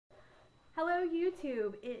Hello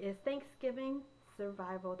YouTube, it is Thanksgiving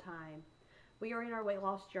survival time. We are in our weight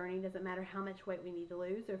loss journey. It doesn't matter how much weight we need to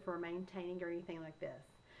lose or if we're maintaining or anything like this.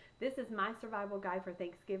 This is my survival guide for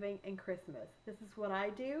Thanksgiving and Christmas. This is what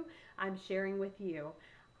I do. I'm sharing with you.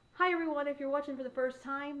 Hi everyone, if you're watching for the first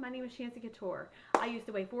time, my name is Chancy Couture. I used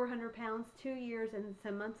to weigh 400 pounds 2 years and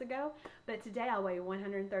some months ago, but today I weigh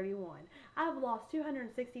 131. I've lost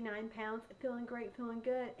 269 pounds, feeling great, feeling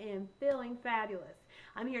good, and feeling fabulous.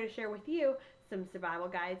 I'm here to share with you some survival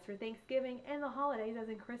guides for Thanksgiving and the holidays as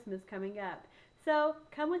in Christmas coming up. So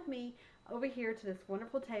come with me over here to this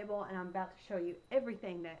wonderful table and I'm about to show you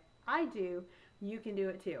everything that I do. You can do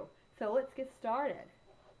it too. So let's get started.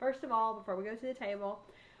 First of all, before we go to the table,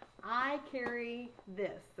 I carry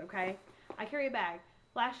this, okay? I carry a bag.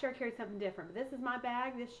 Last year I carried something different, but this is my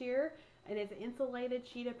bag this year, and it's an insulated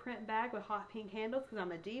cheetah print bag with hot pink handles because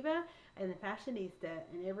I'm a diva and a fashionista,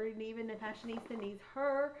 and every diva and a fashionista needs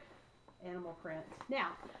her animal print. Now,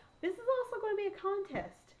 this is also going to be a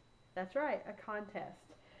contest. That's right, a contest.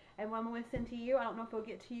 And what I'm going to send to you, I don't know if it'll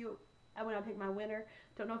get to you when I pick my winner.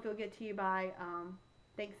 Don't know if it'll get to you by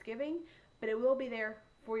Thanksgiving, but it will be there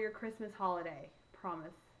for your Christmas holiday.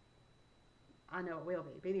 Promise. I know it will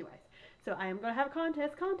be, but anyways. So I am going to have a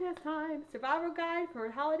contest time, survival guide for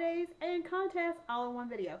holidays and contest all in one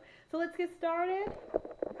video. So let's get started.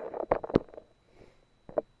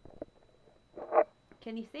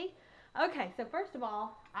 Can you see? Okay, so first of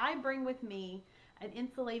all, I bring with me an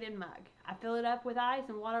insulated mug. I fill it up with ice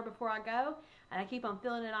and water before I go, and I keep on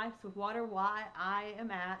filling it ice with water while I am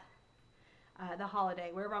at the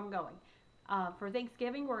holiday, wherever I'm going. For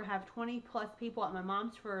Thanksgiving, we're going to have 20 plus people at my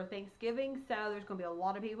mom's for Thanksgiving, so there's going to be a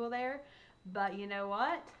lot of people there. But you know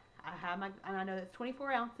what? And I know it's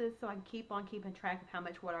 24 ounces, so I can keep on keeping track of how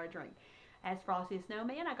much water I drink. As Frosty the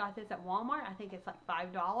Snowman, I got this at Walmart. I think it's like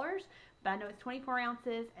 $5, but I know it's 24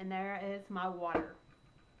 ounces, and there is my water.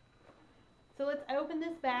 So let's open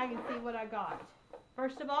this bag and see what I got.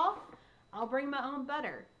 First of all, I'll bring my own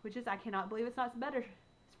butter, which is, I cannot believe it's not butter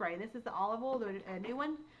spray. This is the olive oil, a new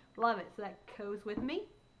one. Love it. So that goes with me.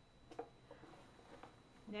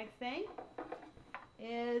 Next thing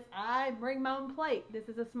is I bring my own plate. This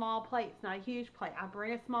is a small plate. It's not a huge plate. I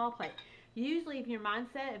bring a small plate. Usually, if your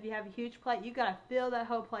mindset, if you have a huge plate, you got to fill that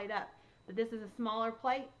whole plate up. But this is a smaller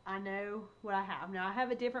plate. I know what I have. Now, I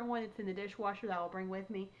have a different one. It's in the dishwasher that I will bring with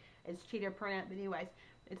me. It's cheetah print. But anyways,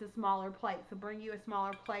 it's a smaller plate. So bring you a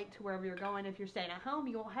smaller plate to wherever you're going. If you're staying at home,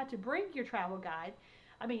 you won't have to bring your travel guide.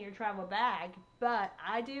 Your travel bag, but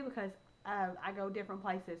I do because I go different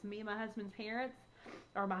places. Me and my husband's parents,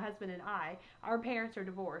 or my husband and I, our parents are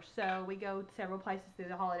divorced, so we go several places through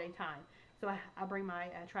the holiday time. So I bring my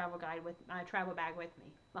travel guide with my travel bag with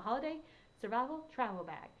me. My holiday survival travel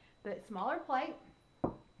bag, but smaller plate.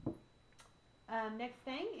 Next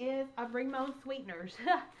thing is I bring my own sweeteners.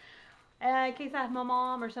 In case I have my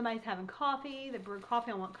mom or somebody's having coffee, they brew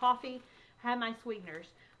coffee, I want coffee, I have my sweeteners.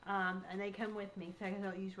 And they come with me, so I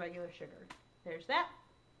don't use regular sugar. There's that.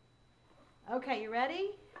 Okay, you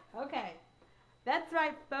ready? Okay. That's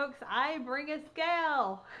right, folks. I bring a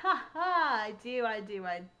scale. Ha ha! I do. I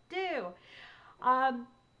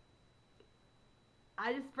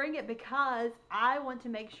just bring it because I want to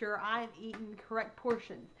make sure I'm eating correct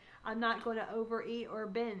portions. I'm not going to overeat or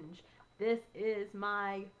binge. This is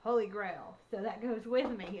my holy grail. So that goes with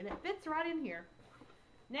me, and it fits right in here.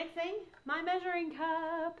 Next thing, my measuring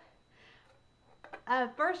cup.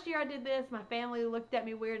 First year I did this, my family looked at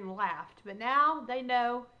me weird and laughed. But now they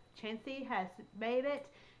know Chancy has made it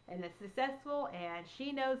and it's successful and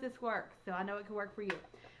she knows this works. So I know it can work for you.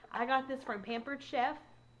 I got this from Pampered Chef.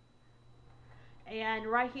 And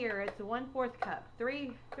right here it's a 1/4 cup,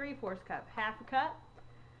 3/4 cup, half a cup,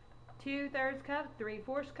 2/3 cup,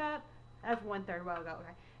 3/4 cup. That's 1/3 well ago,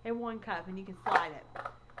 okay. And 1 cup, and you can slide it.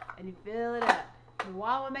 And you fill it up. And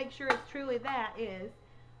why I want to make sure it's truly that is,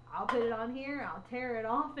 I'll put it on here, I'll tear it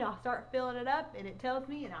off, and I'll start filling it up, and it tells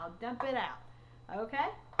me, and I'll dump it out. Okay?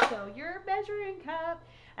 So your measuring cup,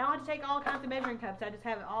 I don't want to take all kinds of measuring cups, I just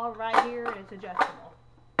have it all right here, and it's adjustable.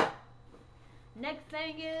 Next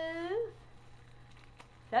thing is,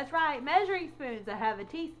 that's right, measuring spoons. I have a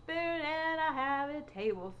teaspoon, and I have a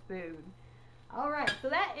tablespoon. Alright, so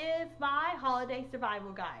that is my holiday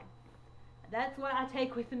survival guide. That's what I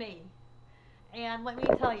take with me. And let me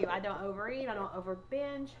tell you, I don't overeat, I don't over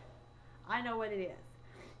binge. I know what it is.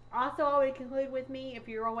 Also, I would conclude with me, if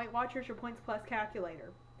you're on Weight Watchers, your Points Plus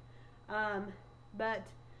calculator. But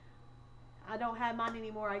I don't have mine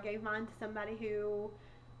anymore. I gave mine to somebody who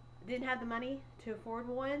didn't have the money to afford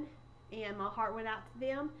one, and my heart went out to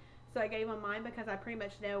them. So I gave them mine because I pretty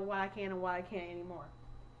much know what I can and what I can't anymore.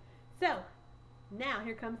 So, Now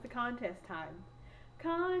here comes the contest time.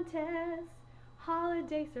 Contest,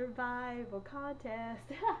 holiday survival contest.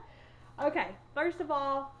 Okay, first of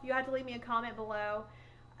all, you have to leave me a comment below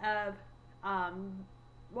of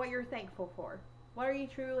what you're thankful for. What are you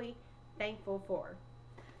truly thankful for?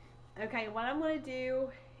 Okay, what I'm going to do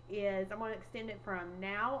is I'm going to extend it from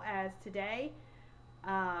now as today,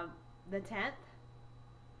 the 10th,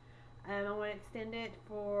 and I'm going to extend it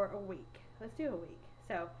for a week. Let's do a week.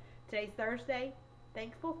 So today's Thursday,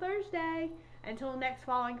 Thankful Thursday. Until next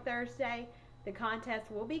following Thursday, the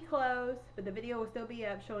contest will be closed, but the video will still be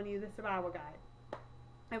up showing you the survival guide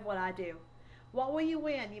of what I do. What will you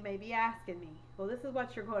win? You may be asking me. Well, this is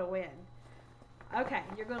what you're going to win. Okay,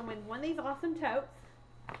 you're going to win one of these awesome totes.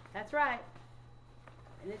 That's right.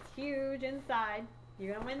 And it's huge inside.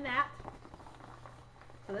 You're going to win that.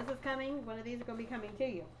 So this is coming. One of these are going to be coming to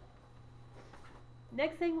you.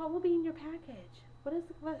 Next thing, what will be in your package? What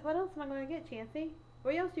else am I going to get, Chancey?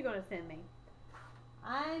 What else are you going to send me?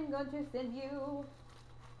 I'm going to send you...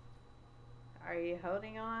 Are you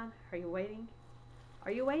holding on? Are you waiting?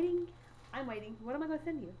 Are you waiting? I'm waiting. What am I going to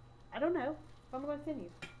send you? I don't know. What am I going to send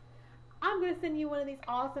you? I'm going to send you one of these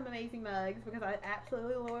awesome, amazing mugs because I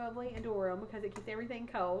absolutely loyally adore them because it keeps everything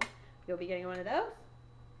cold. You'll be getting one of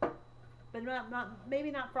those. But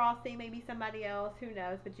maybe not Frosty, maybe somebody else. Who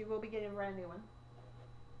knows? But you will be getting a brand new one.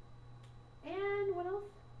 And what else?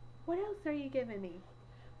 What else are you giving me?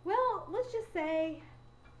 Well, let's just say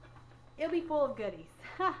it'll be full of goodies.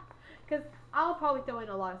 Because I'll probably throw in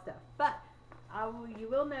a lot of stuff. But you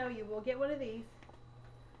will know you will get one of these.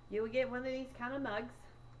 You will get one of these kind of mugs.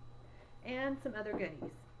 And some other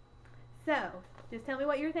goodies. So, just tell me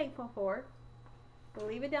what you're thankful for. We'll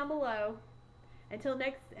leave it down below. Until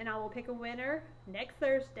next, and I will pick a winner next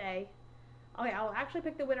Thursday. Okay, I will actually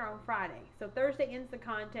pick the winner on Friday. So Thursday ends the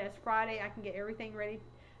contest. Friday I can get everything ready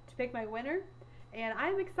to pick my winner. And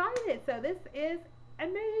I'm excited. So this is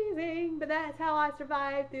amazing. But that's how I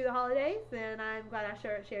survived through the holidays. And I'm glad I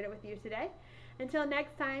shared it with you today. Until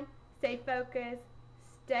next time, stay focused.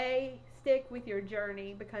 Stick with your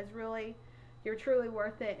journey because really, you're truly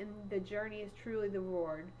worth it. And the journey is truly the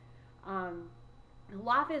reward.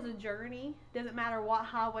 Life is a journey. Doesn't matter what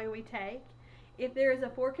highway we take. If there is a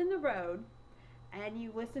fork in the road, and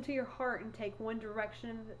you listen to your heart and take one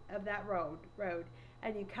direction of that road,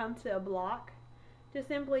 and you come to a block, just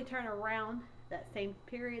simply turn around that same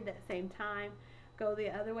period, that same time, go the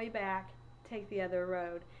other way back, take the other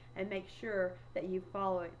road, and make sure that you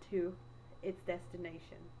follow it to its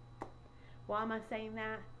destination. Why am I saying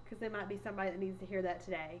that? Because there might be somebody that needs to hear that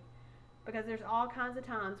today. Because there's all kinds of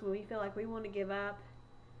times when we feel like we want to give up.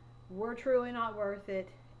 We're truly not worth it.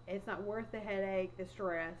 It's not worth the headache, the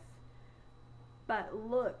stress. But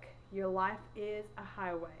look, your life is a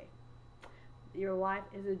highway. Your life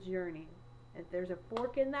is a journey. If there's a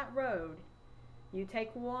fork in that road, you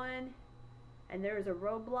take one, and there is a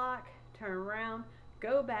roadblock, turn around,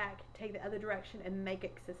 go back, take the other direction, and make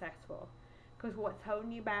it successful. Because what's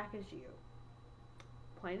holding you back is you.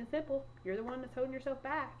 Plain and simple. You're the one that's holding yourself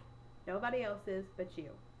back. Nobody else is but you.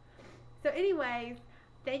 So anyways,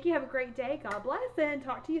 thank you. Have a great day. God bless and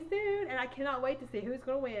talk to you soon. And I cannot wait to see who's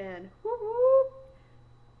going to win. Woo-hoo.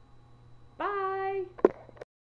 Bye.